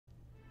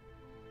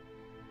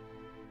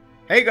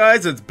Hey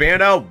guys, it's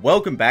Banda.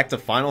 Welcome back to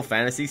Final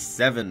Fantasy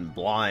VII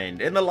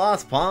Blind. In the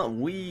last part,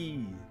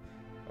 we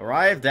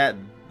arrived at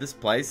this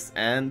place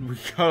and we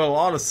got a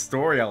lot of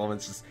story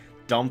elements just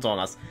dumped on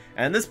us.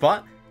 And in this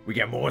part, we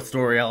get more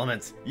story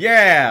elements.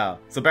 Yeah!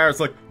 So Barrett's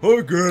like, I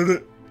get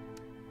it.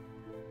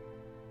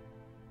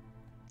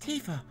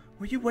 Tifa,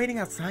 were you waiting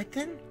outside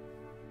then?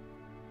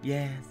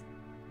 Yes.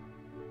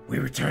 We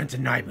returned to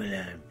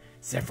Nibelheim.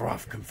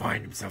 Sephiroth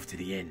confined himself to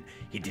the inn.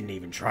 He didn't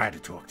even try to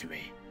talk to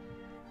me.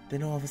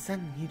 Then all of a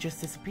sudden, he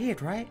just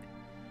disappeared, right?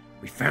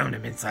 We found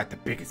him inside the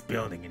biggest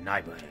building in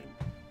Nibelheim.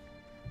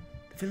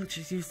 The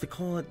villagers used to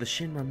call it the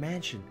Shinra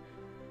Mansion.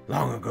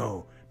 Long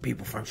ago,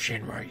 people from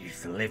Shinra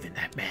used to live in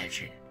that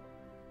mansion.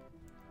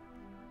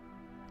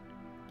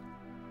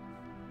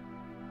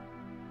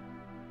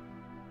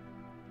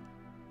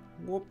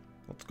 Whoop.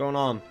 What's going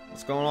on?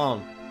 What's going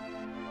on?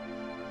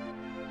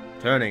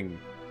 Turning.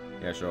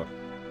 Yeah, sure.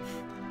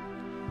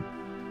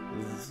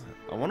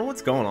 I wonder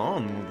what's going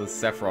on with the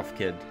Sephiroth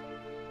kid.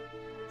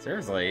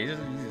 Seriously, he's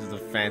just a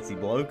fancy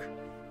bloke.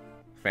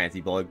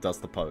 Fancy bloke does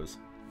the pose.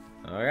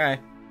 Okay.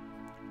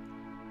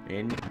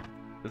 And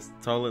this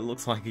totally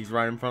looks like he's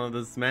right in front of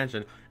this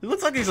mansion. It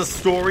looks like he's a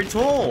story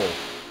tall.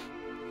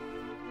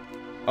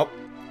 Oh.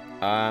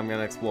 I'm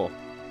gonna explore.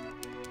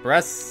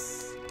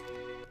 Press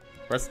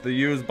the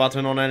use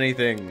button on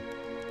anything.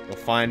 You'll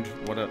find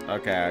what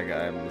okay,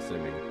 I'm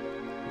assuming.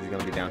 Is he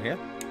gonna be down here?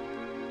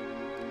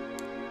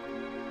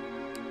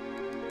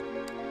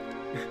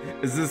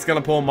 Is this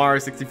gonna pull Mario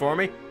 64 on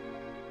me?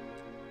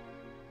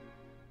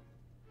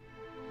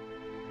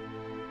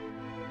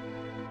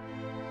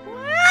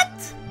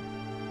 What?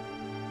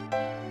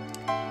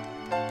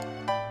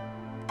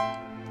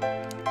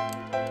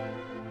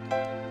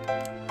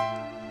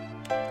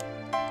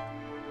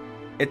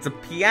 It's a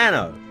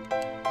piano.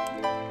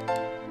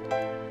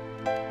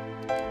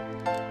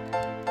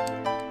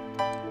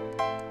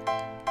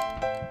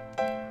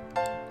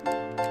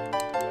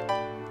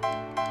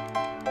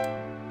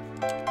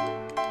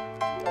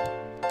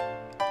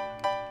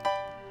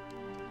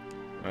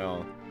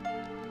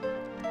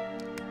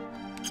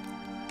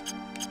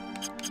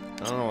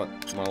 I don't know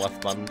what my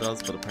left button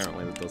does, but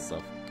apparently it does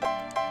stuff.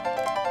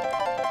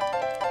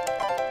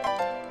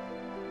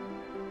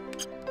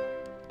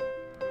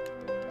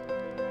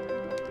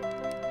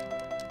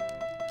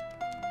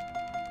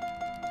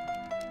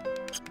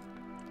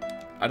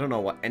 I don't know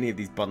what any of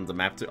these buttons are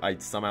mapped to. I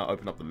somehow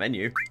open up the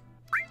menu.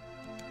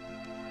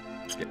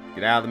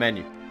 Get out of the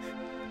menu.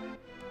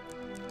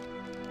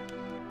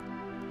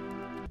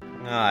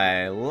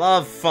 I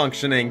love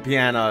functioning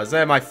pianos.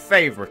 They're my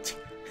favorite.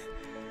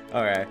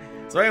 Okay.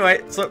 So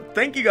anyway,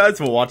 thank you guys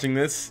for watching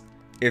this.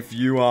 If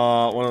you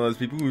are one of those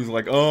people who's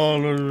like, oh,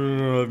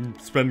 no, I'm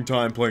spending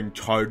time playing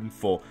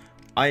Titanfall.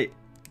 I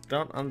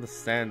don't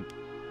understand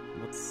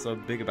what's so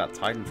big about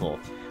Titanfall.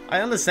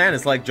 I understand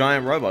it's like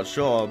giant robots,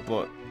 sure,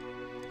 but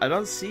I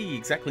don't see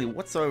exactly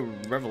what's so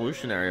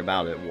revolutionary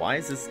about it. Why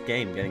is this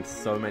game getting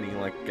so many,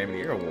 like, Game of the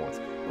Year awards?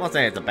 I'm not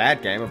saying it's a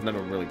bad game, I've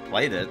never really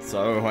played it,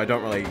 so I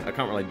can't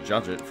really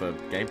judge it for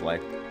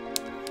gameplay.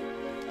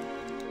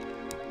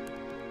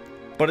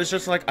 But it's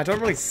just like, I don't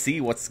really see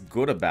what's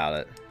good about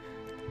it.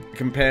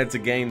 Compared to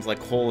games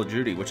like Call of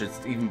Duty, which is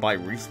even by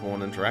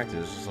Respawn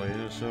Interactive. It's just like,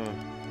 yeah, sure.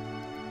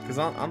 Because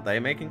aren't they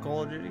making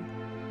Call of Duty?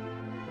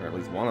 Or at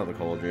least one of the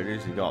Call of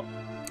Duties. You got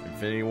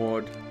Infinity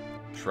Ward,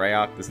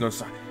 Treyarch. There's no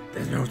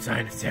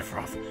sign of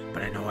Sephiroth,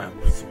 but I know I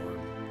saw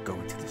him go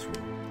into this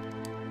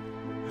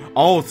room.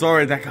 Oh,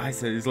 sorry, that guy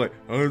said, he's like,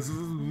 there's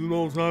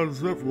no sign of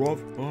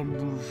Sephiroth.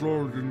 I'm just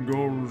sorry I didn't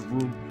go in this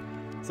room.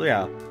 So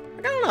yeah.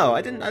 I don't know,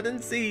 I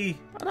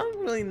don't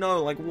really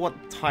know, like, what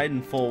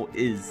Titanfall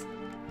is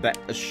that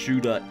a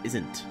shooter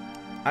isn't.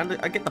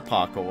 I get the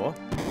parkour.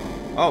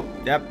 Oh,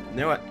 yep,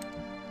 knew it.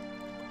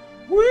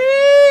 Woo!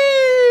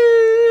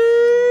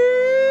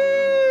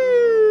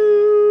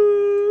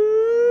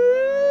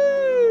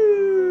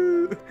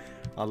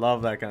 I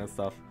love that kind of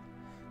stuff.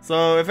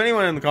 So, if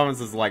anyone in the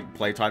comments has, like,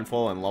 played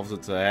Titanfall and loves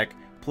it to heck,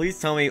 please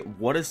tell me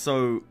what is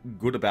so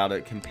good about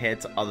it compared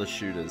to other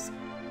shooters.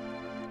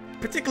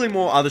 Particularly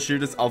more other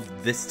shooters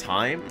of this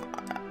time.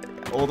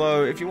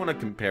 Although, if you want to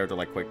compare it to,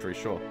 like, Quake 3,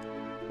 sure.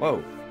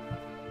 Whoa.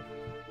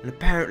 An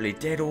apparently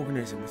dead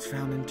organism was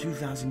found in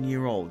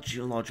 2,000-year-old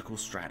geological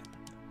stratum.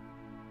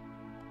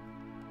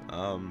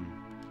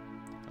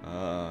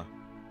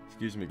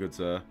 Excuse me, good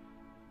sir.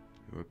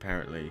 You're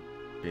apparently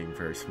being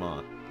very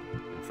smart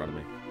in front of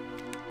me.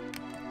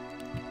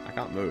 I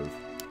can't move.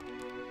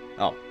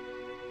 Oh.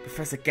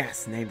 Professor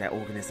Gas named that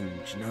organism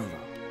Genova.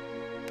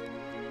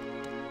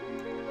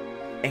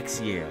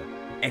 X year,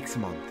 X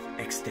month,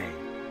 X day.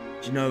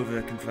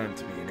 Genova confirmed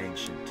to be an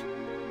ancient.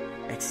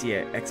 X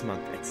year, X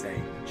month, X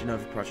day.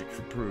 Genova project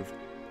approved.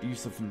 The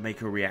use of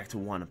Mako Reactor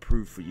 1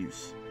 approved for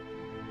use.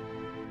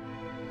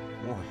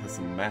 Oh, there's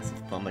some massive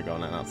thunder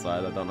going on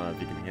outside. I don't know if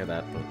you can hear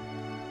that, but...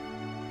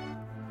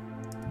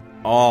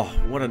 Oh,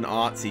 what an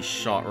artsy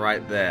shot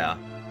right there.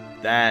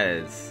 That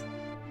is...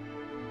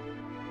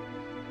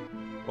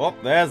 Oh,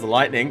 there's the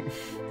lightning.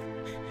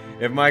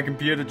 If my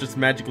computer just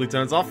magically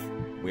turns off,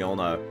 we all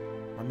know.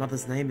 My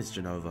mother's name is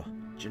Genova.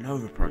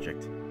 Genova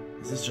Project.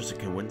 Is this just a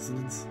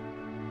coincidence?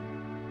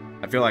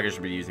 I feel like I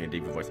should be using a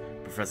deeper voice.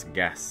 Professor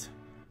Gas,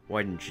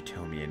 why didn't you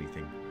tell me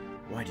anything?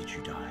 Why did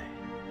you die?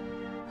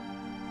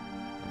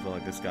 I feel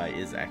like this guy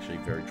is actually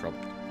very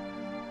troubled.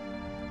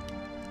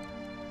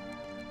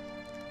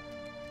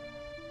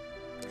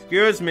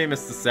 Excuse me,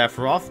 Mr.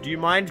 Sephiroth. Do you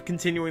mind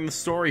continuing the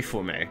story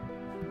for me?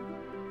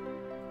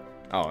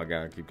 Oh, I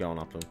gotta keep going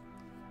up to him.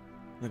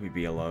 Let me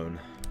be alone.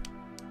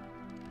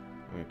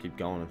 I'm gonna keep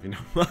going if you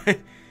don't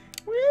mind.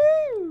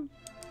 Woo!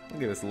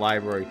 Look at this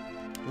library.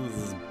 This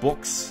is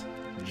books,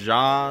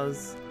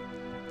 jars.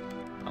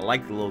 I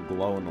like the little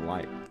glow in the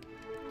light.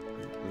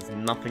 There's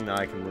nothing that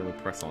I can really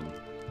press on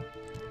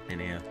in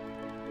here.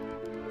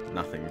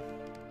 Nothing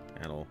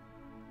at all.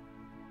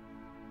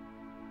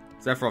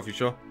 Sephiroth, you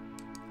sure?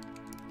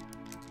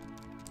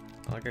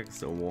 I like I can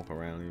still walk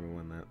around even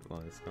when that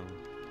light is gone.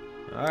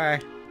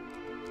 Alright.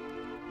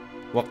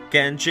 What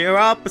can cheer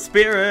up the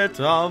spirit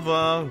of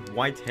a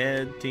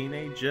white-haired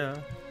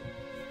teenager?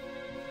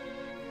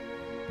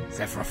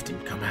 Sephiroth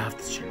didn't come out of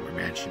the Shinra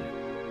mansion.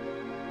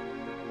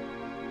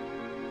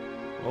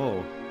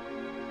 Oh.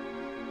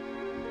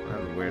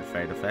 That has a weird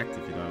fade effect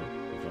if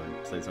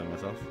I say so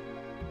myself.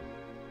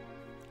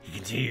 He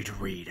continued to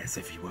read as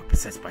if he were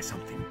possessed by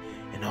something,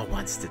 and not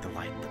once did the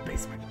light in the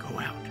basement go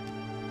out.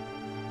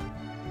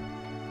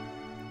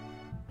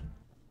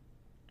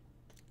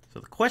 So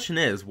the question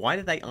is, why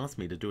did they ask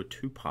me to do a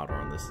two-parter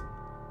on this?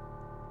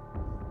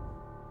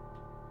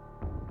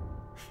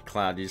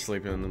 Cloud, you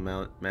sleeping in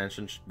the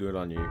mansion? Good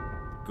on you.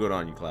 Good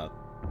on you, Cloud.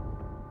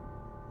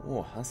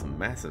 Oh, that's a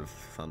massive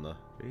thunder.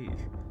 Jeez.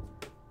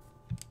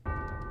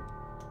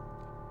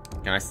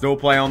 Can I still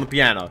play on the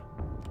piano?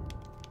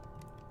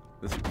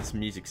 This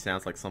music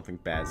sounds like something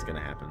bad's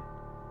gonna happen.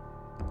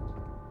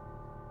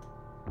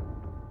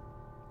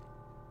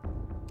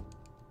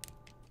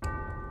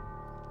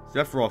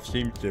 Sephiroth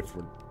seems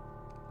different.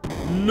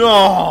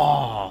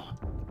 No!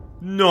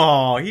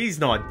 No, he's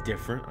not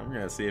different. I'm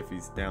gonna see if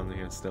he's down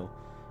here still.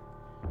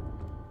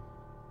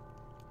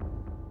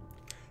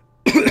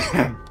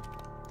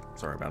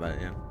 Sorry about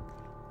that, yeah.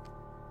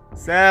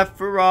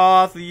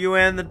 Sephiroth, are you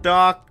in the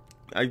dark?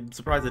 I'm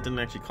surprised I didn't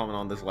actually comment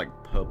on this, like,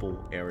 purple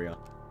area.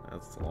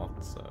 That's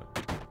locked, so...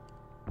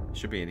 It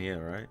should be in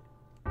here,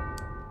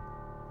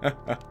 right?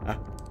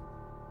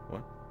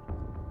 What?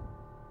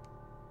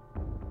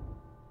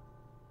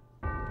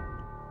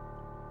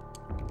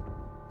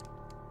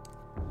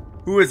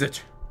 Who is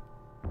it?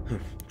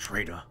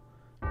 Traitor.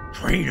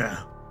 Traitor!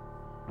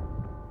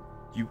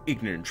 You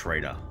ignorant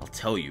traitor. I'll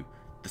tell you.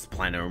 This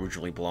planet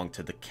originally belonged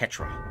to the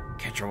Ketra.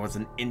 Ketra was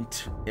an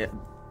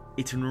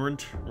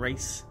itinerant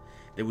race.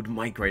 They would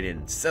migrate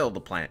in, settle the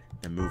planet,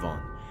 then move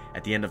on.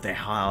 At the end of their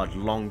hard,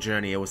 long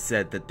journey, it was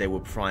said that they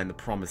would find the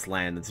promised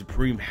land and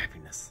supreme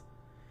happiness.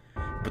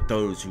 But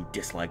those who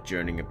disliked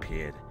journeying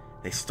appeared.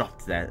 They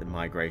stopped their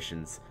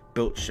migrations,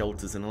 built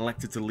shelters, and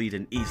elected to lead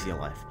an easier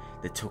life.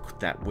 They took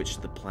that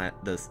which the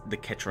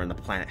Ketra and the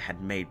planet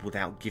had made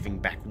without giving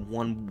back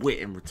one whit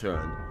in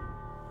return.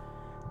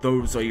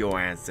 Those are your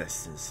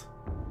ancestors.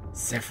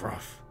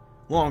 Sephiroth.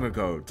 Long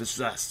ago,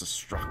 disaster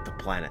struck the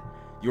planet.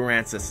 Your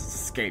ancestors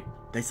escaped.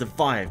 They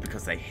survived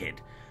because they hid.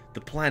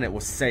 The planet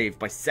was saved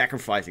by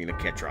sacrificing the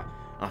Ketra.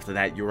 After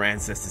that, your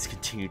ancestors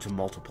continued to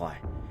multiply.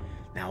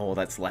 Now all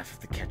that's left of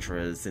the Ketra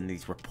is in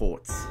these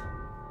reports.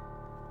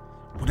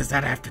 What does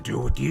that have to do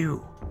with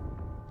you?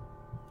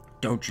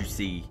 Don't you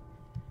see?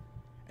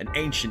 An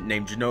ancient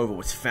named Genova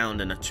was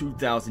found in a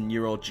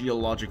 2,000-year-old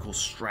geological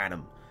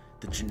stratum,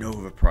 the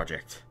Genova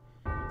Project.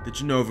 The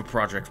Genova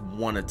Project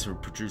wanted to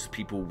produce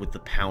people with the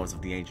powers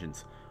of the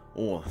ancients,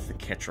 or the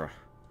Ketra.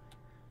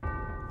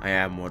 I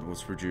am what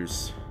was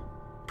produced.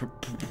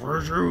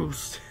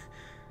 Produced?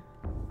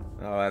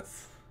 Oh,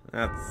 that's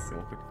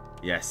awkward.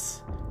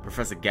 Yes,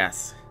 Professor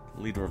Gas,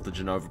 leader of the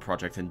Genova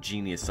Project and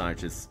genius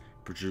scientist,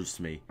 produced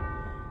me.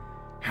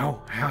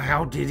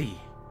 How did he?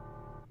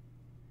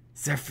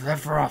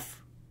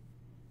 Sephiroth!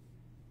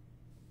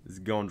 Is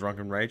he going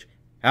drunken rage?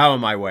 Out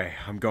of my way,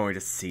 I'm going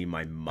to see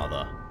my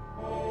mother.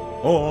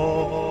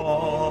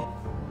 Oh,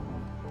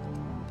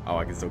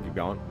 I can still keep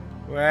going.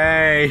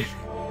 Wait,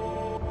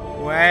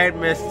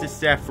 Mr.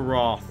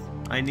 Sephiroth.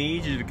 I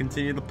need you to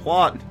continue the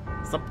plot.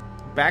 Stop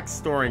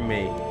backstorying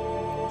me.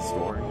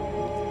 Story.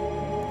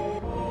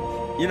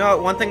 You know,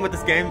 one thing with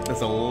this game,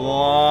 there's a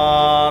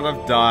lot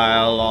of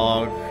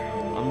dialogue.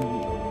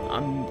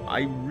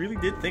 I really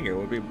did think it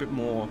would be a bit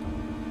more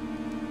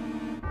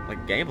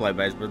like gameplay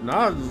based, but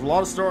no, there's a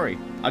lot of story.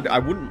 I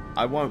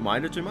won't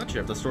mind it too much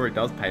if the story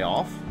does pay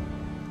off.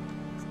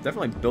 It's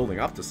definitely building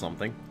up to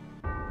something.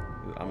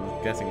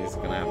 I'm guessing he's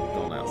gonna have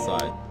gone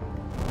outside.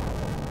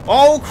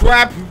 Oh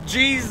crap!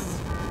 Jeez!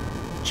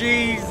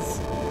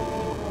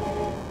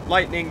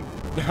 Lightning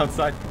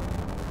outside.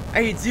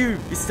 Hey, it's you!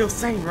 You're still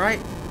sane,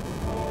 right?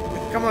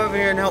 Come over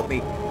here and help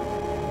me.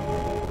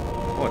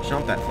 Oh,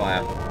 jump that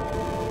fire.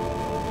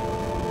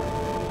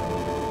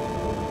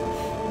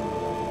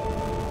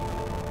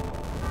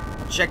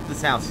 Check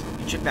this house.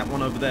 You check that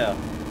one over there.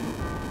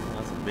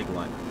 That's a big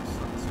light.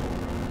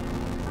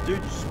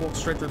 Dude, just walk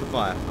straight through the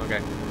fire.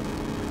 Okay.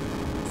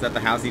 Is that the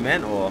house he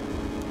meant, or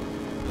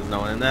there's no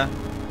one in there?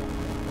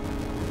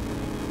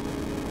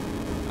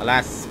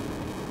 Alas,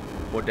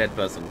 poor dead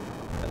person.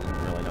 I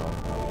didn't really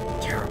know.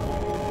 Terrible.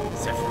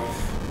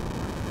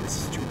 Sephiroth.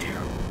 This is too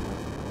terrible.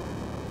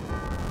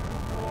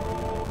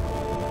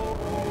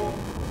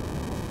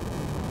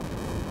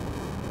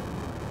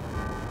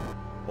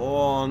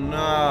 Oh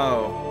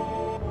no.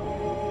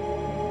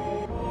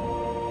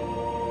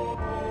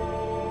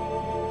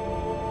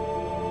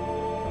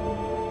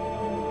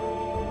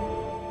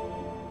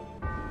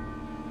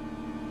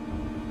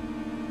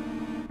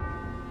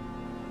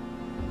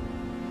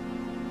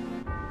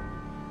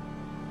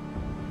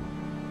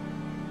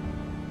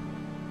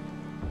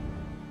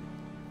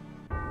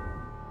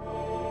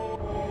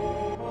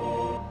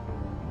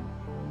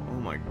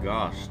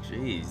 Gosh,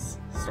 jeez.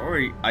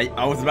 Story.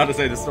 I was about to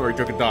say the story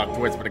took a dark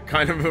twist, but it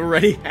kind of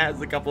already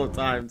has a couple of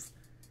times.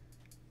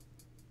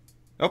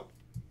 Oh.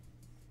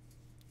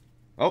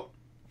 Oh.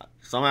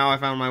 Somehow I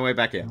found my way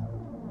back here.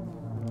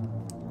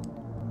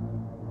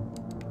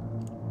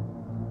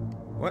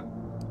 What?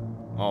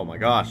 Oh my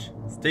gosh.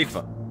 It's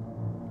Tifa.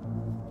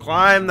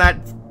 Climb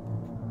that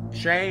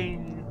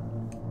chain.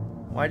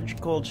 Why did you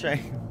call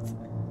chains?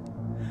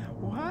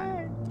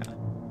 Why?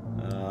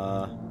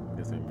 I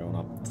guess I'm going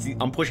up. See,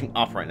 I'm pushing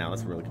up right now.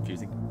 That's really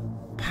confusing.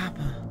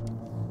 Papa.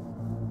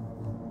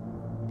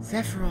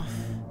 Sephiroth.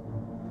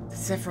 Did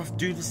Sephiroth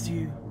do this to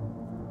you?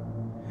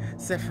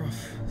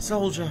 Sephiroth,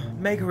 Soldier,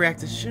 Mega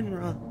Reactor,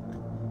 Shinra.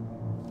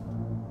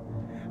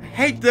 I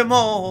hate them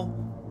all.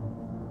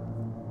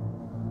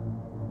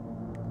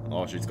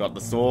 Oh, she's got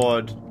the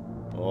sword.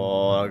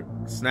 Oh,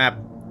 snap.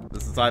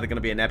 This is either going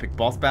to be an epic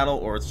boss battle,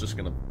 or it's just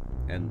going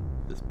to end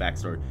this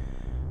backstory.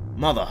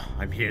 Mother,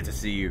 I'm here to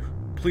see you.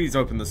 Please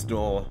open this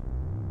door.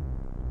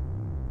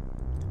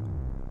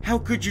 How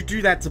could you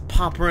do that to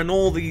Papa and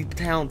all the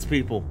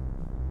townspeople?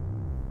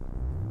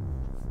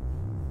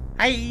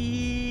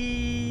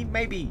 Hey,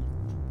 maybe.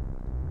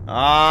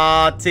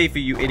 Ah,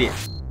 Tifa, you idiot.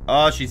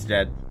 Oh, she's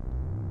dead.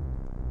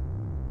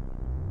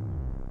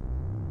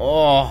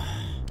 Oh,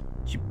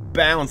 she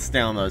bounced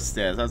down those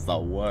stairs. That's the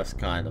worst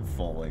kind of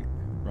falling.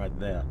 Right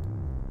there.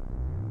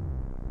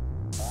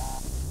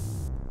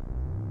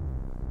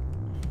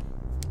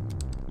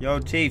 Yo,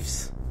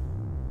 Chiefs.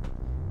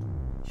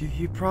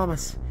 You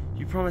promised.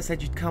 You promised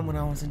that you'd come when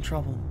I was in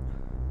trouble.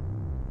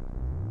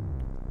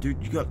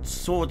 Dude, you got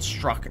sword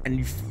struck and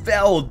you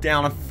fell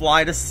down a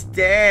flight of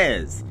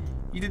stairs.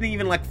 You didn't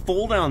even, like,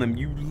 fall down them.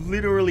 You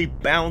literally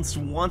bounced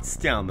once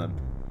down them.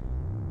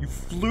 You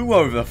flew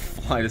over the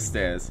flight of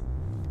stairs.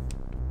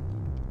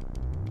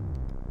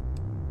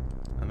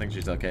 I think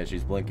she's okay.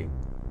 She's blinking.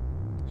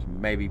 She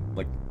maybe,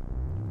 like...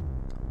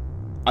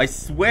 I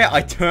swear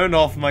I turned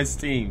off my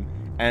Steam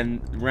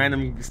and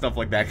random stuff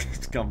like that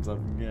comes up.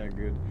 Yeah,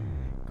 good.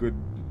 Good.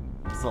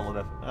 Solid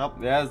effort. Oh,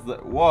 there's the...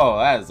 Whoa,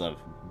 that is a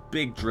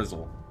big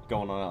drizzle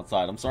going on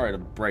outside. I'm sorry to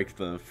break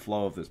the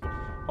flow of this, but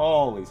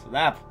holy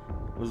snap.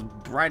 It was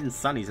bright and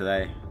sunny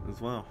today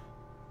as well.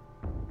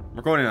 I'm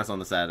recording this on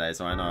the Saturday,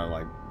 so I know,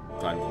 like,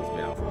 Titanfall's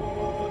been out for a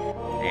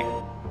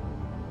while,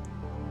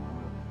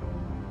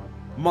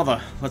 but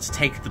Mother, let's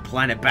take the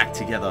planet back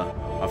together.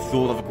 I've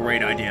thought of a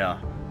great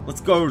idea.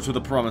 Let's go to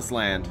the promised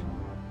land.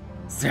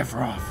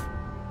 Sephiroth,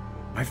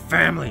 my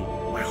family,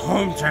 my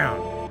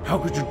hometown. How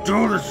could you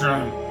do this to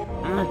them?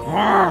 Oh my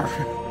God.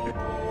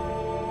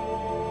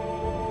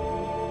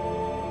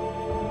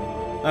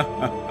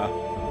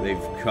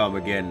 They've come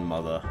again,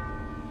 Mother.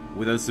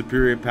 With her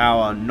superior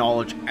power,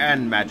 knowledge,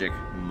 and magic,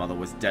 Mother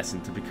was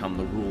destined to become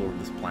the ruler of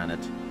this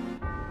planet.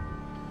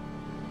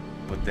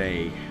 But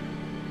they...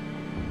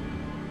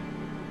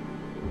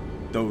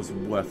 those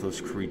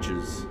worthless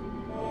creatures...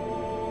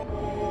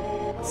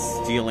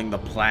 stealing the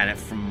planet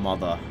from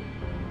Mother.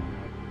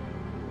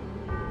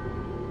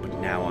 But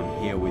now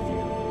I'm here with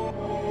you.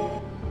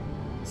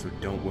 So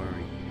don't worry.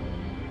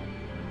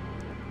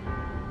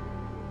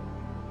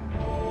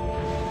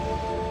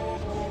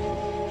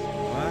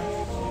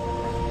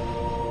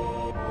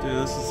 Dude,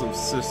 this is some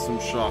system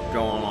shock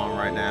going on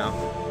right now.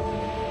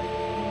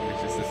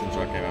 Actually, system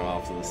shock came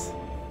out after this.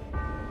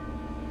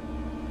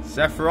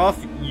 Sephiroth,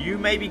 you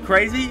may be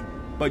crazy,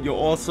 but you're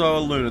also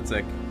a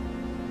lunatic.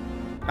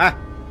 Ha!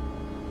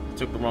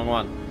 Took the wrong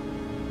one.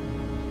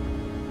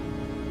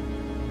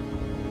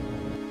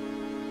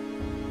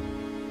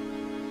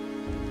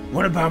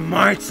 What about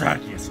my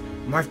sadness?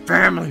 My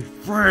family,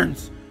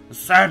 friends? The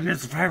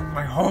sadness of having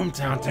my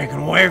hometown taken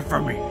away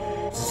from me.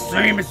 It's the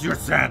same as your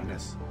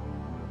sadness.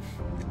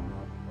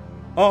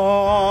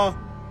 Oh,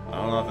 I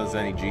don't know if there's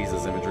any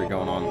Jesus imagery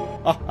going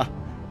on.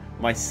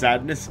 My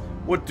sadness?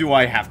 What do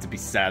I have to be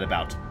sad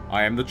about?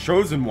 I am the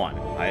chosen one.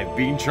 I have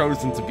been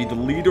chosen to be the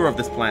leader of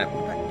this planet.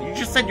 You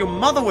just said your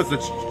mother was the...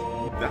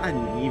 I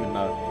didn't even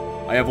know.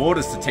 I have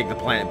orders to take the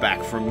planet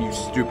back from you,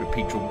 stupid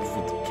Petra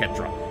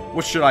Ketra.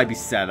 What should I be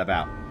sad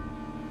about?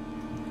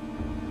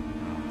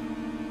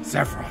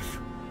 Sephiroth,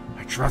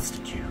 I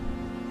trusted you.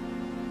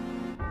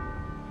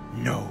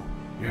 No,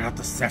 you're not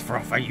the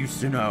Sephiroth I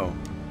used to know.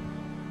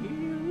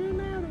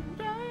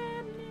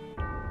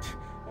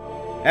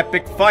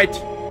 Epic fight.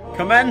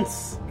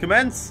 Commence.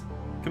 Commence.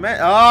 Commence.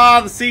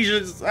 Ah, the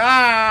seizures.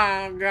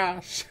 Ah,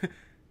 gosh.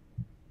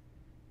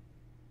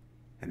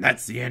 And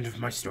that's the end of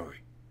my story.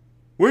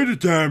 Wait a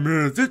damn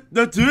minute.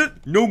 That's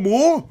it? No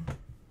more?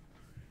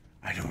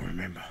 I don't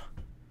remember.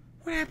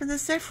 What happened to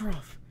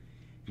Sephiroth?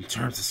 In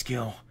terms of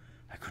skill,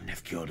 I couldn't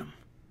have killed him.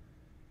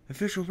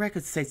 Official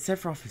records say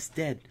Sephiroth is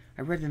dead.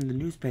 I read it in the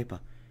newspaper.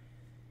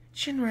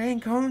 Shinra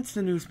ain't going to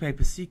the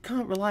newspaper, so you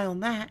can't rely on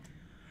that.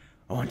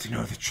 I want to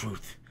know the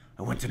truth.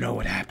 I want to know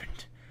what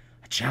happened.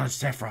 I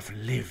challenged Sephiroth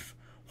and live.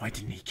 Why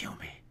didn't he kill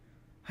me?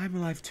 I'm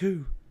alive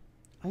too.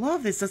 A lot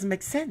of this doesn't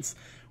make sense.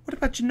 What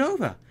about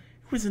Genova?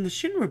 It was in the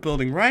Shinra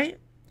building, right?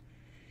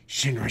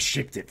 Shinra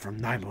shipped it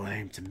from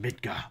Nibelheim to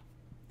Midgar.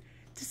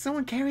 Did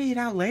someone carry it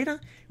out later?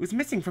 It was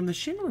missing from the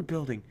Shinra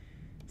building.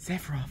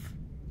 Sephiroth.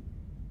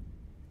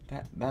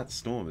 That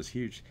storm is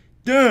huge.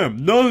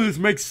 Damn, none of this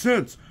makes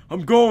sense.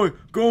 I'm going,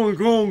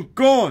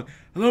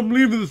 and I'm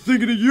leaving this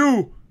thinking of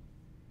you.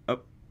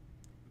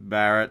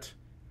 Barret.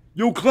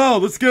 Yo,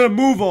 Cloud, let's get a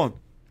move on.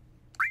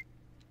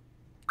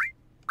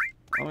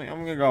 I'm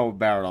gonna go with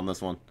Barret on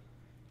this one.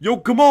 Yo,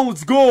 come on,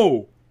 let's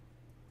go.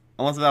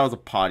 Unless that was a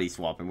party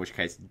swap, in which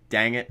case,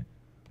 dang it.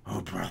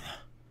 Oh, brother.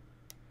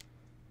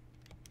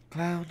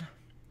 Cloud,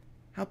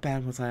 how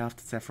bad was I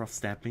after Sephiroth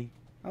stabbed me?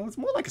 Oh, it's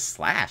more like a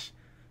slash.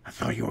 I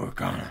thought you were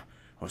gonna.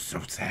 I was so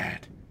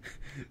sad.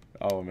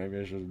 Oh, maybe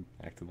I should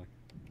have acted like...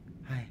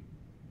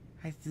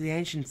 I the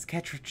ancients,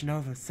 Ketra,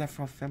 Genova,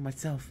 Sephiroth, and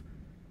myself.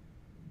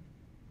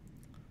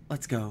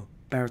 Let's go.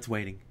 Barret's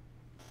waiting.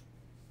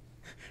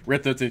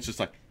 Red 13's just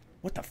like,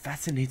 What a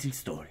fascinating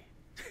story.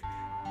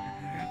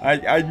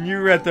 I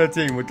knew Red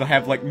 13 would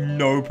have, like,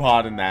 no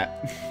part in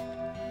that.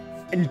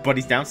 But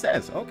he's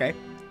downstairs. Okay.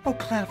 Oh,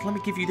 Cloud, let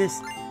me give you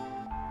this.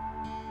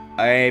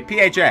 A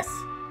PHS.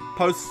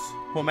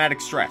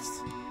 Post-traumatic stress.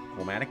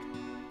 Traumatic?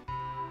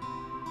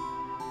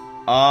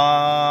 Oh,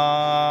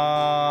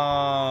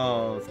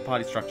 it's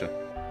party structure.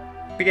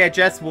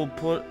 PHS will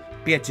put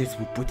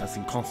us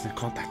in constant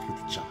contact with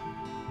each other.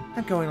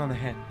 I'm going on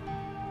ahead.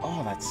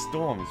 Oh, that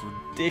storm is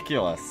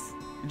ridiculous.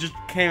 It just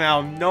came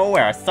out of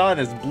nowhere. I saw it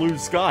as blue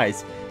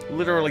skies.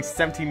 Literally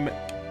 17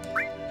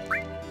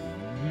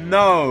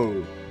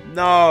 No,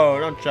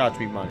 don't charge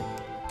me money.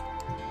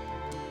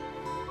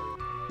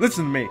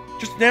 Listen to me.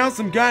 Just now,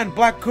 some guy in a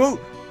black coat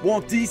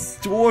walked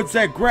east towards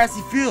that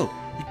grassy field.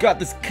 He got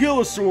this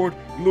killer sword.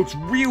 He looks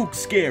real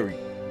scary.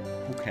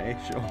 Okay,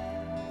 sure.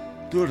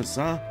 Do this,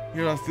 huh?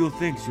 Here are a few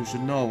things you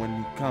should know when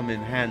you come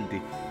in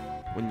handy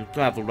when you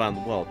travel around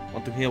the world.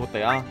 Want to hear what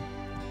they are?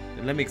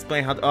 And let me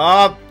explain how to...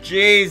 Oh,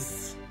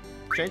 jeez!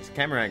 Change the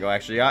camera angle,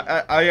 actually.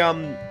 I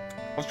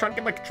was trying to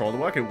get my controller to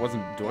work and it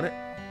wasn't doing it.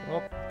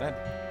 Well, that...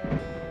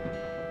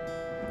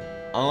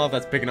 I don't know if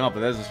that's picking up, but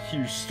there's this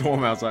huge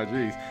storm outside,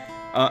 jeez.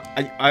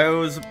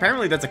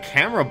 Apparently that's a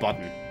camera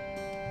button.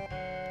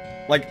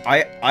 Like,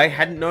 I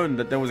hadn't known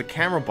that there was a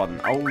camera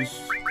button. I was...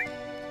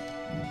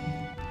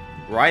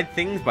 Ride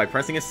things by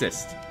pressing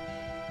assist.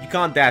 You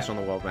can't dash on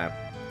the world map.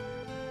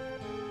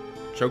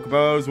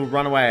 Chocobos will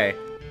run away.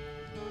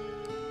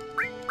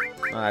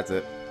 Oh, that's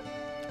it.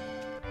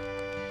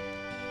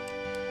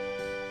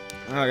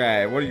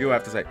 Okay, what do you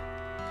have to say?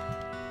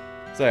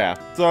 So yeah,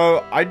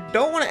 so I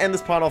don't want to end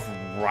this part off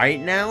right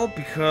now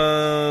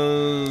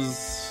because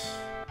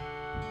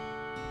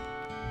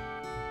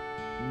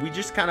we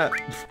just kind of...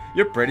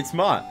 You're pretty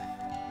smart.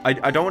 I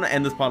don't want to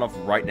end this part off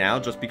right now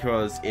just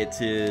because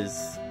it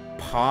is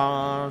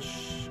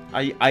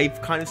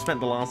I've kind of spent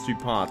the last two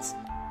parts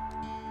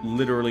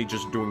literally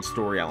just doing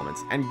story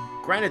elements. And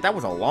granted, that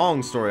was a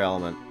long story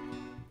element.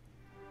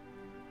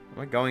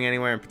 Am I going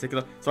anywhere in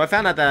particular? So I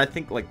found out that I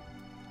think, like,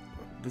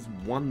 there's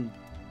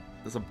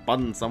a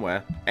button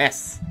somewhere.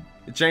 S.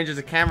 It changes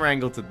the camera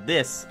angle to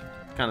this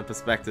kind of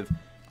perspective.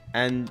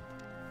 And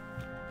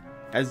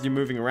as you're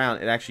moving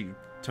around, it actually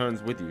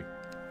turns with you.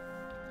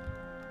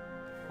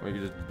 Or you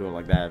can just do it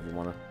like that if you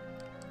want to.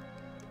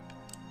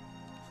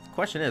 The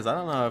question is, I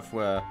don't know if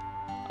we're...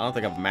 I don't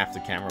think I've mapped the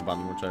camera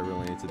button, which I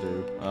really need to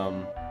do.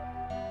 I'm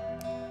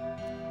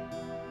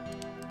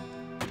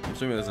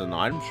assuming there's an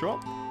item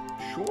shop?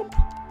 Shop?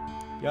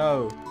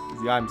 Yo,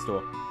 it's the item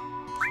store.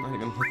 It's not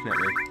even looking at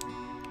me.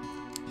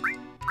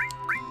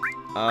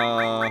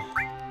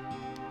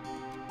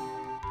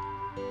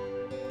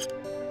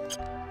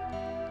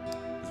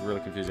 It's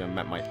really confusing. I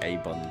mapped my A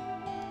button.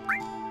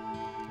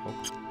 Oh,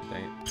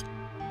 dang it.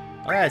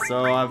 Okay,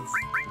 so I've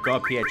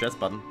got a PHS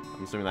button.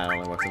 I'm assuming that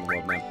only works in the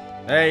world map.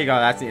 There you go,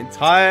 that's the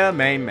entire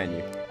main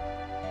menu.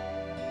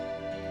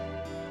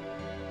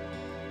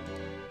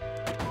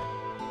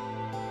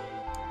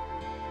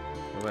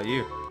 What about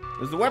you?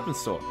 There's the weapons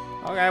store.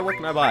 Okay, what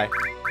can I buy?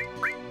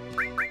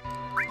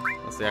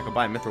 Let's see, I can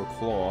buy Mithril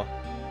Claw.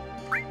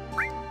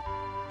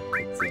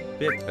 It's a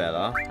bit better.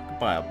 I can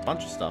buy a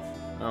bunch of stuff.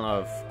 I don't know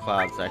if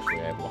Cloud's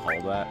actually able to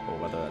hold that, or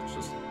whether that's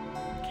just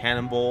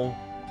Cannonball.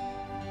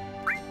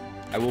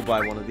 I will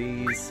buy one of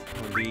these,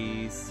 one of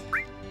these,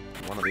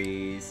 one of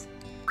these.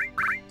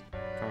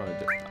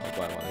 I'll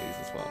buy one of these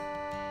as well.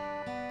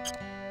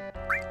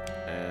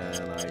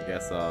 And I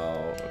guess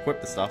I'll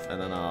equip the stuff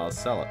and then I'll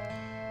sell it.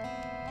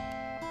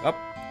 Oh,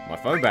 my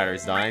phone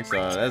battery's dying,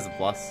 so there's a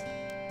plus.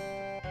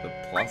 The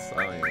plus?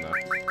 I don't even know.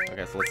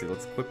 Okay, so let's see.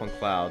 Let's equip on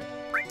Cloud.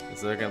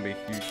 Is there gonna be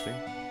a huge thing?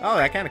 Oh,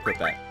 I can equip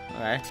that.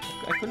 Okay.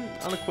 I couldn't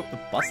unequip the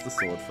Buster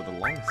Sword for the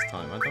longest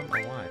time. I don't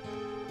know why.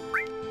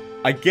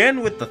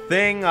 Again with the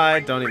thing, I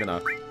don't even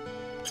know.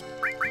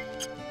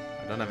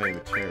 I don't have any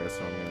materials,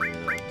 so I'm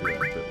gonna do that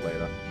a bit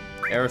later.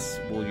 Eris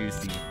will use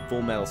the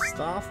Full Metal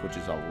Staff, which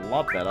is a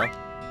lot better.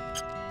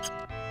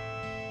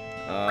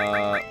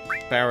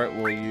 Barrett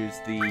will use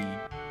the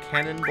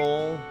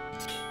Cannonball,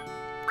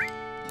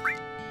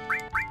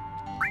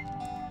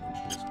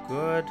 which is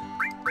good.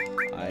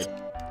 I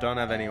don't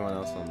have anyone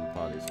else on the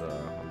party, so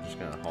I'm just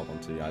gonna hold on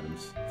to the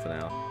items for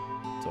now.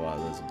 So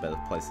there's a better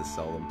place to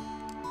sell them.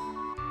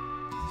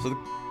 So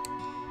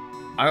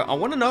I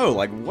want to know,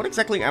 like, what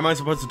exactly am I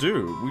supposed to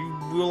do? We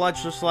were like,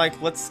 just like,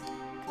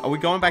 are we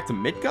going back to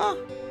Midgar?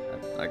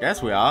 I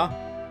guess we are.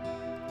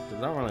 Cause I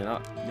don't really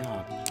know.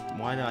 Yeah,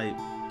 why did I?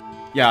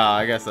 Yeah,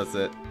 I guess that's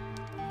it.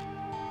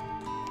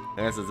 I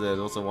guess that's it. It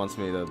also wants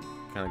me to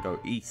kind of go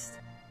east.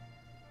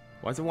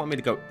 Why does it want me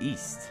to go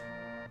east?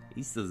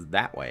 East is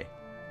that way.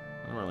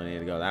 I don't really need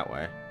to go that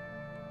way.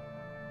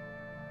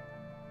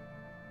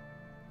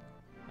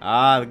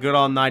 Ah, the good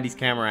old 90s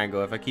camera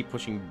angle. If I keep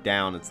pushing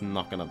down, it's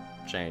not gonna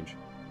change.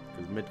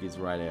 Because Midgar's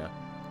right here.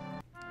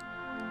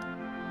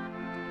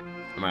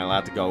 Am I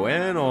allowed to go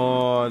in,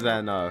 or is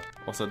that no?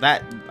 Also,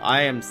 that,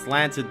 I am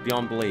slanted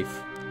beyond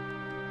belief.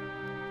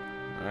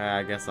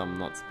 I guess I'm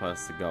not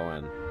supposed to go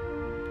in.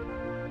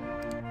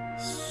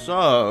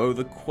 So,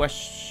 the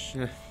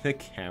question... the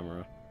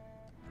camera.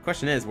 The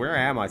question is, where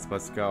am I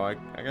supposed to go? I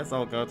guess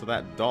I'll go to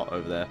that dot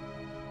over there.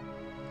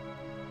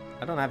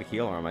 I don't have a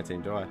healer on my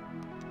team, do I?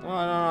 Oh, no,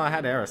 I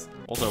had Eris.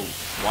 Also,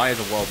 why is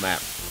a world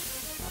map?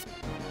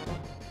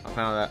 I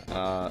found that,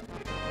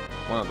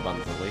 one of the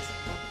buttons at least.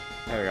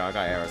 There we go, I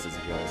got Eris as a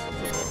healer, so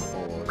it's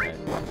all okay.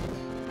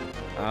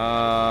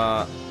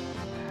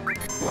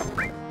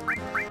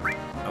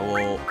 I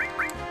will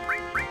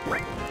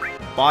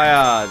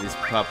buy this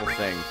purple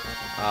thing.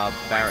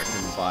 Barrett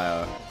can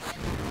buy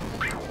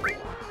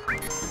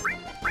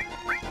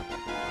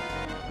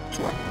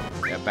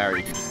yeah, Barrett,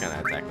 you can just kind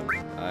of attack them.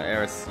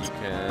 Eris, you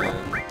can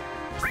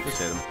just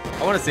hit him.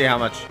 I want to see how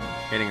much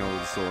hitting him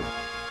with the sword.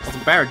 Also,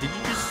 Barrett, did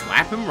you just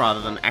slap him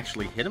rather than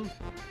actually hit him?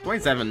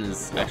 27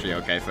 is actually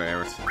okay for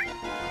Eris.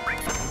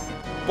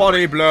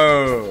 Body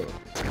blow!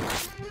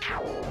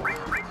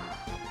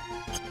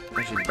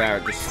 Actually,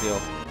 Barrett, just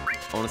steal.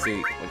 I want to see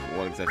like,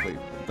 what exactly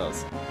it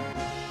does.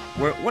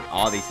 What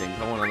are these things?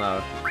 I want to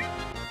know.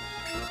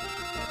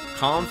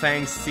 Calm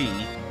Fang C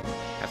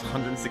has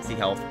 160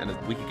 health and is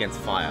weak against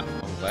fire.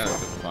 I'm glad I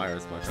took fire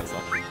as my first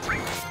option.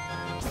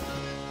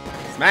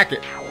 Smack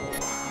it!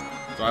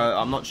 So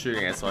I'm not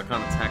shooting it, so I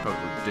can't attack over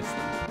a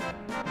distance.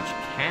 Which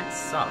can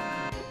suck.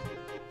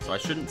 So I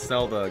shouldn't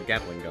sell the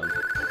Gatling gun.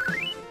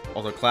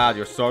 Also, Cloud,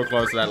 you're so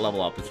close to that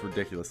level up, it's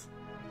ridiculous.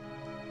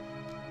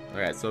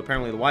 Okay, so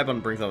apparently the Y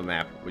button brings up a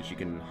map, which you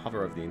can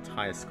hover over the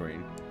entire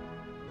screen.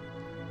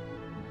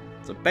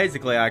 So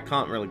basically, I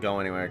can't really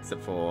go anywhere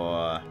except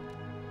for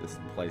this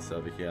place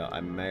over here. I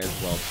may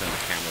as well turn the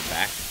camera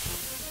back.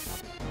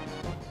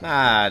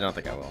 Nah, I don't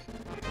think I will.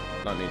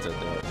 Don't need to do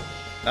it.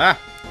 Ah!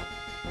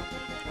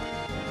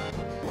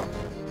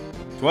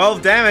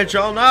 12 damage,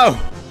 oh no!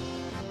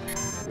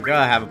 We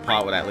gotta have a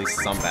part with at least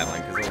some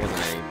battling, because there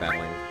wasn't any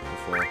battling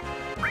before.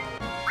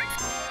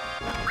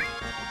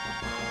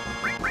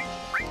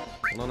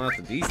 Hold on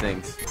to these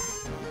things.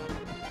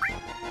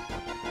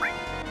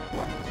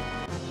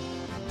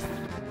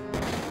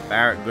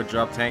 Barrett, good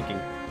job tanking.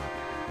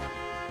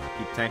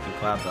 Keep tanking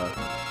Cloud though.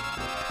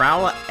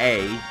 Prowler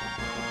A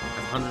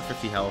has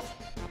 150 health.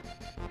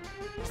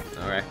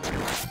 Alright.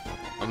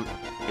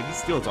 If he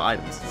steals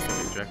items, it's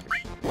gonna be ejected.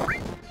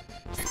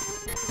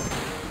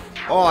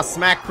 Oh,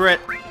 smack crit!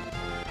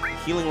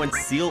 Healing when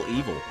Seal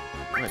Evil.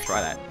 I'm gonna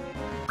try that.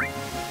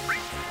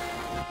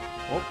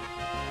 Oh,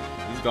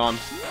 he's gone.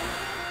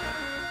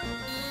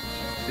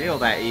 Seal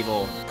that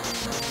evil.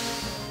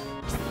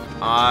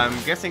 I'm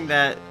guessing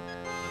that...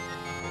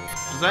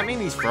 Does that mean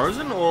he's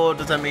frozen, or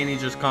does that mean he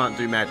just can't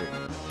do magic?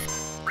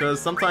 Because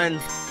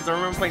sometimes... Because I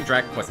remember playing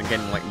Dragon Quest and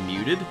getting, like,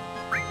 muted.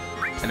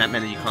 And that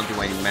meant that you can't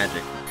do any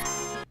magic.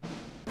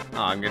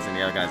 Oh, I'm guessing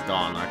the other guy's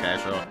gone. Okay,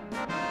 sure.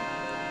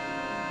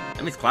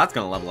 That means Cloud's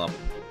gonna level up.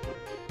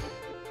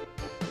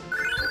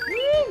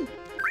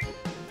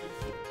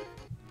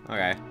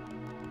 Okay.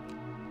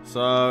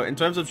 So, in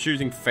terms of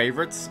choosing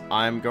favorites,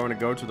 I'm going to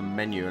go to the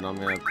menu and I'm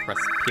going to press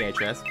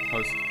PHS,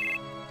 post...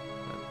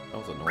 That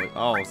was annoying.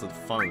 Oh, it's the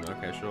phone.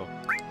 Okay, sure.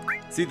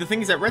 See, the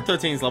thing is that Red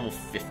 13 is level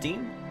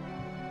 15.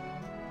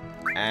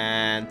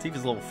 And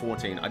Tifa's level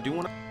 14. I do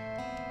want to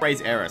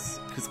raise Eris,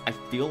 because I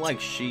feel like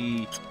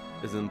she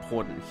is an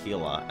important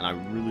healer, and I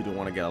really do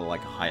want to get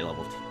like a high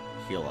level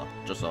healer,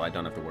 just so I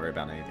don't have to worry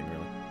about anything,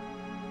 really.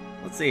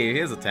 Let's see,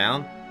 here's a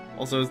town.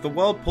 Also, is the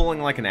world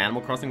pulling like an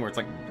Animal Crossing, where it's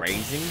like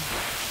raising?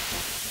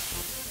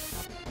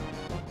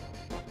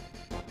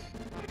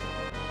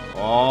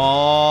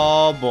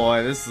 Oh Oh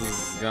boy, this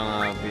is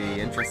gonna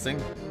be interesting.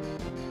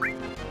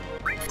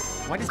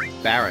 Why does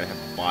Barrett have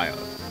fire?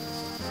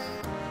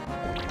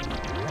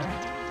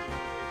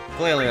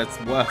 Clearly it's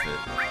worth it.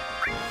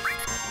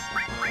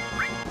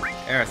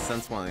 Eris,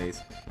 sense one of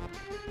these.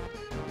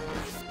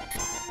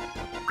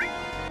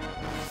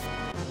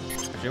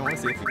 Actually, I want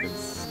to see if we can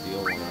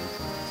steal one.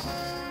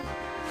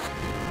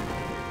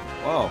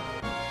 Whoa.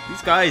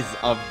 These guys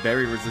are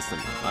very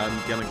resistant. I'm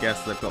gonna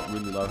guess they've got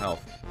really low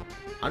health.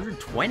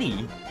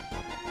 120?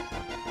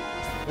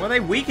 What are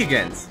they weak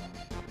against?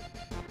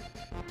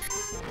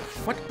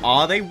 What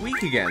are they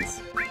weak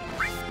against?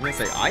 I'm gonna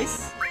say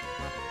ice?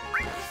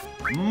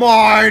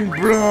 Mind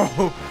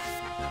blow!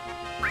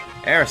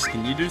 Eris,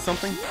 can you do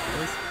something,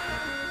 please?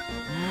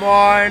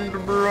 Mind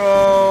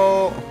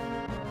blow!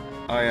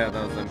 Oh yeah,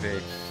 that was MP. I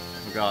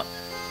forgot.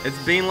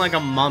 It's been like a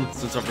month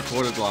since I've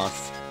recorded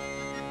last.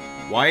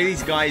 Why are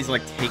these guys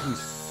like taking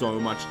so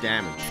much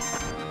damage?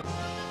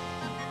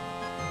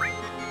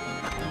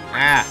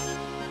 Ah!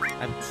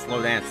 That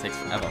slow dance takes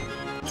forever.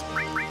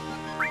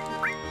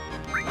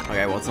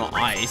 Okay, well it's not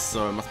ice,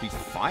 so it must be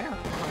fire.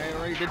 I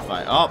already did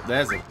fire. Oh,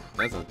 there's a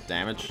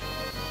damage.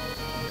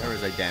 There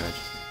is a damage.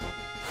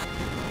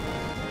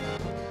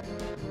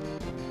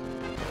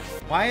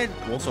 Why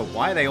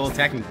are they all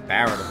attacking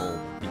Barrett of all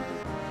people?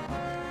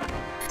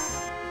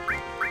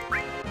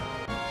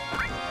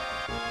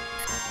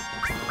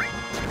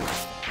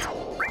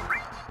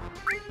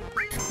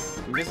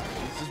 This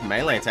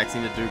melee attack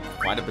seem to do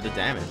quite a bit of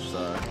damage,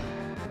 so...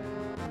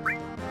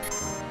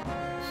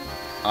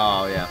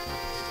 Oh, yeah.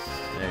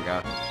 There you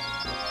go.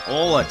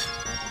 All it!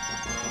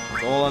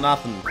 It's all or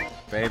nothing,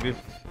 baby.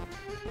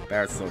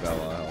 Barrett's still got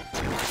a lot of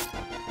health.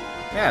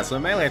 Yeah, so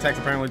melee attacks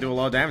apparently do a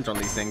lot of damage on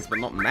these things, but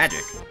not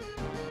magic.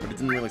 But it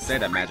didn't really say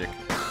that magic.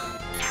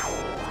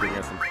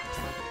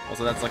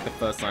 Also, that's like the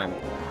first time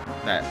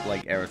that,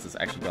 like, Eris has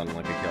actually gotten,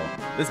 like, a kill.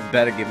 This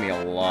better give me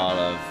a lot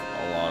of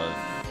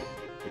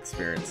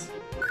experience.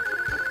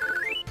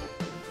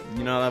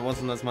 You know, that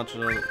wasn't as much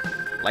of a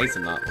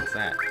laser nut. What's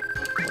that?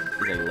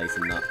 What is a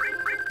laser nut?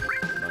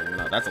 I don't even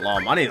know. That's a lot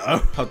of money,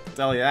 though. I'll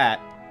tell you that.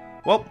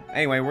 Well,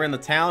 anyway, we're in the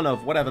town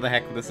of whatever the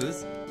heck this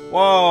is.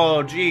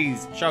 Whoa,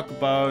 jeez,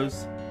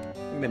 Chocobos.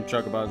 Look at them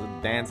Chocobos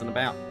are dancing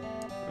about.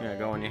 I'm gonna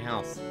go in your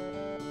house.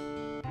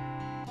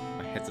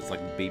 My headset's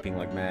like beeping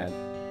like mad.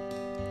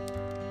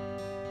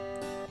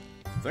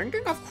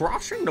 Thinking of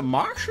crossing the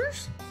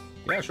marshes?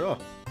 Yeah, sure.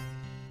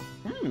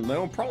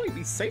 That'll probably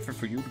be safer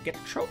for you to get a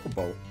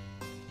Chocobo.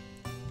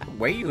 That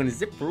way you're gonna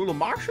zip through the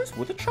marshes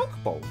with a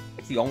Chocobo.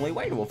 It's the only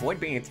way to avoid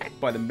being attacked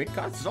by the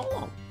Midgard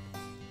Zolom.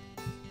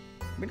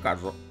 Midgard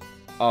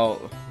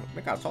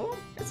Zolom?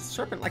 It's a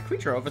serpent-like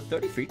creature over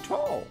 30 feet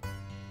tall.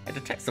 It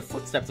detects the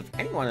footsteps of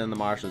anyone in the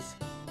marshes.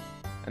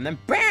 And then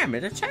BAM!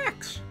 It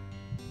attacks!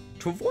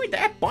 To avoid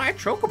that, buy a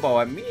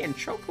Chocobo at me and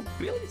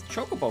Billy's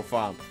Chocobo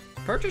farm.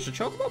 To purchase a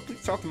Chocobo,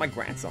 please talk to my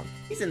grandson.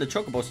 He's in the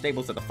Chocobo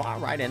stables at the far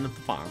right end of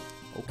the farm.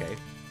 Okay.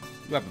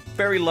 You have a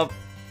very Looking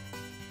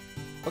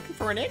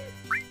for an inn?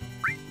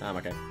 No, I'm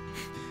okay.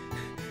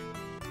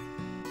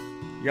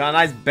 You got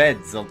nice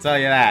beds, I'll tell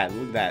you that.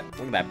 Look at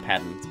that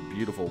pattern, it's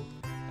beautiful.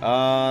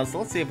 So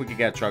let's see if we can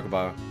get a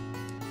Chocobo.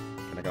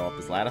 Can I go up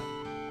this ladder?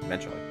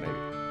 Eventually, maybe.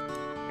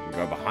 I can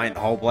go behind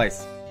the whole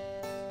place.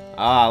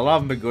 Ah, I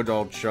love my good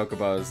old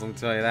Chocobos, let me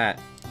tell you that.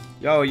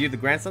 Yo, are you the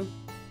grandson?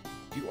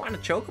 Do you want a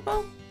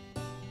Chocobo?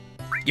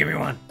 Give me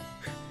one.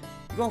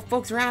 You old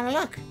folks are out of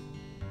luck.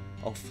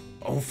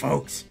 Oh,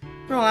 folks.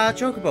 We're all out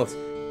of Chocobos.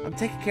 I'm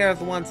taking care of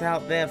the ones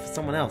out there for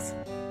someone else.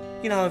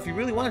 You know, if you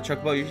really want a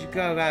Chocobo, you should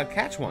go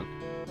catch one.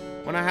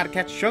 Wanna know how to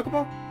catch a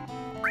Chocobo?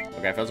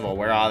 Okay, first of all,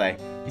 where are they?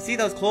 You see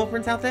those claw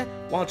prints out there?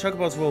 Wild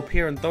Chocobos will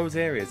appear in those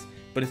areas.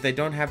 But if they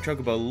don't have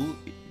Chocobo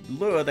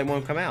lure, they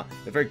won't come out.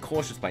 They're very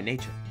cautious by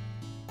nature.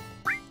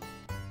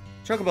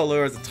 Chocobo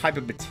lure is a type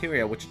of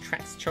materia which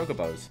attracts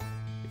Chocobos.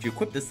 If you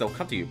equip this, they'll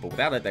come to you, but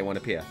without it, they won't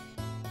appear.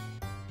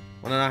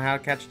 Wanna know how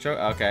to catch a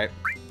Chocobo? Okay.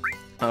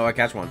 How do I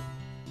catch one?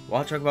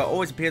 Wild Chocobo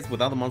always appears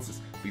with other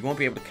monsters, but you won't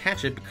be able to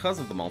catch it because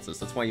of the monsters.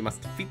 That's why you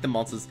must defeat the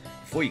monsters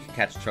before you can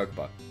catch a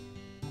Chocobo.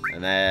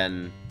 And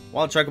then,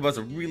 Wild Chocobos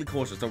are really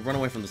cautious. They'll run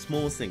away from the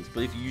smallest things,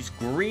 but if you use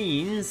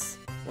greens,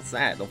 what's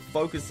that? They'll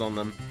focus on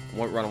them and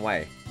won't run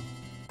away.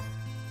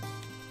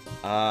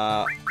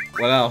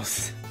 What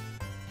else?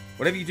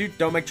 Whatever you do,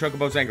 don't make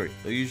Chocobos angry.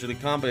 They'll usually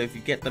calm, but if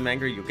you get them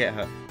angry, you'll get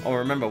hurt. Oh,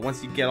 remember,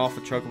 once you get off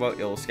a Chocobo,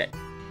 it'll escape.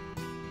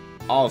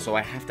 Oh, so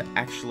I have to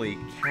actually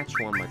catch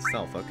one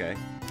myself. Okay.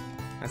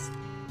 That's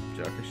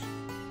jerkish.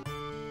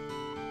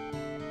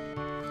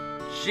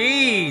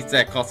 Jeez,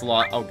 that costs a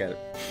lot. I'll get it.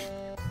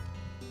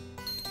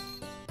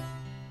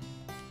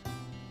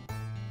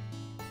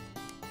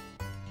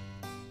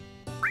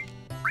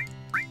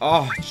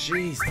 Oh,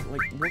 jeez.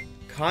 Like, what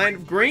kind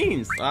of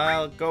greens?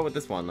 I'll go with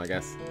this one, I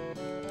guess.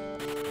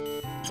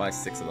 Buy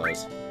 6 of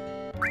those.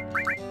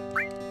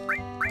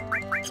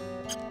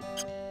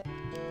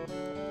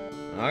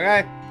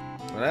 Okay.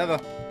 Whatever.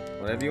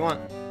 Whatever you want.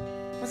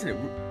 Wasn't it?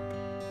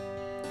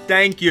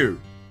 Thank you.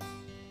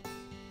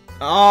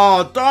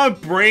 Oh, don't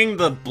bring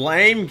the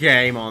blame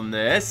game on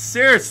this.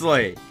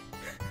 Seriously.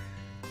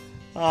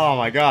 Oh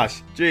my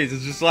gosh. Jeez,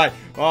 it's just like,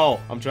 oh,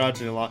 I'm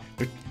charging a lot.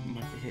 But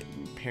my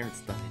parents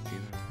died, you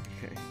know.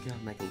 Okay,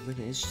 gotta make a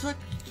living. It's just like...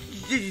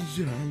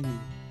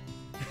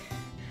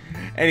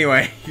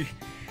 Anyway,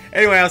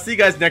 I'll see you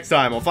guys next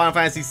time on Final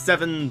Fantasy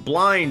VII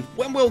Blind,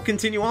 when we'll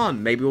continue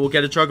on. Maybe we'll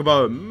get a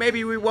Chocobo,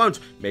 maybe we won't,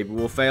 maybe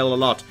we'll fail a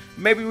lot,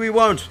 maybe we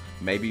won't,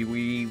 maybe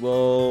we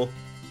will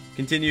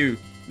continue,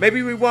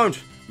 maybe we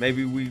won't,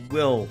 maybe we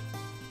will.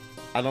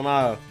 I don't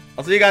know.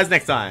 I'll see you guys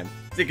next time.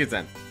 See you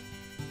then.